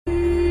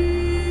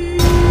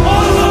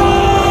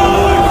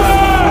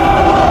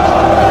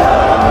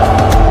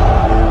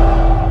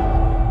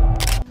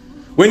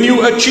When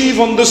you achieve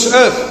on this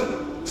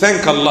earth,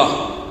 thank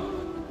Allah.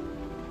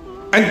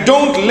 And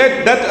don't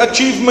let that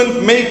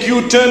achievement make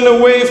you turn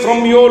away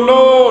from your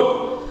Lord.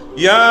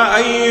 يا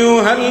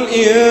أيها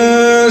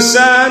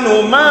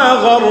الإنسان ما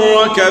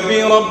غرك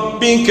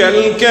بربك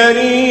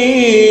الكريم.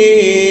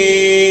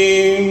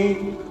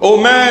 Oh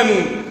man,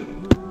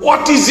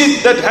 what is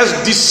it that has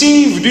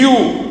deceived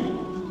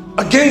you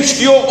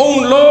against your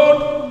own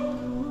Lord?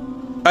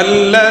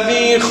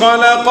 الذي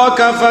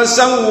خلقك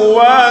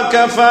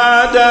فسواك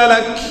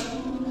فعدلك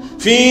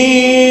في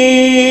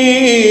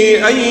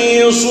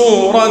أي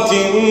صورة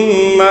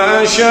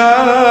ما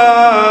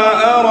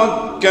شاء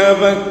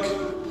ركبك.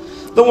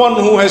 The one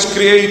who has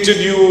created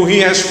you, He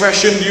has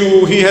fashioned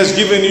you, He has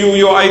given you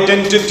your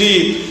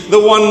identity. The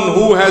one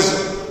who has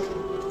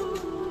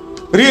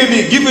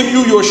really given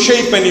you your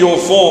shape and your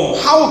form.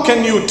 How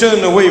can you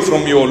turn away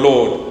from your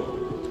Lord?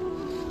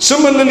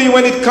 Similarly,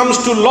 when it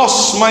comes to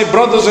loss, my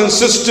brothers and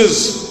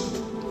sisters,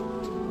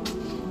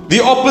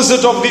 the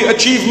opposite of the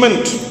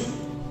achievement,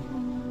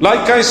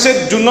 like I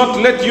said, do not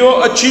let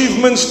your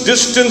achievements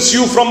distance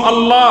you from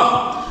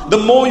Allah. The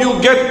more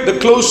you get, the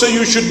closer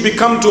you should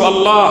become to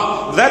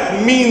Allah.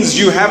 That means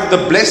you have the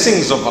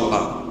blessings of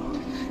Allah.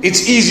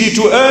 It's easy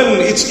to earn,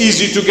 it's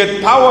easy to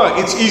get power,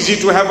 it's easy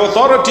to have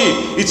authority,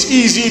 it's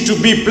easy to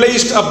be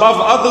placed above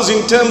others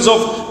in terms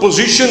of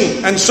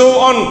position and so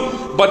on.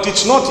 But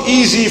it's not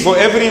easy for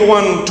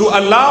everyone to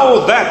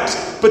allow that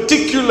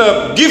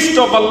particular gift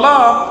of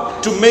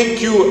Allah to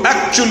make you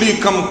actually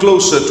come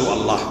closer to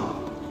Allah.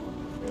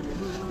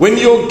 When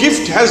your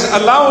gift has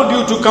allowed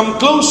you to come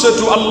closer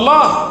to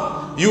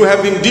Allah, you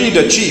have indeed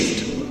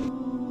achieved.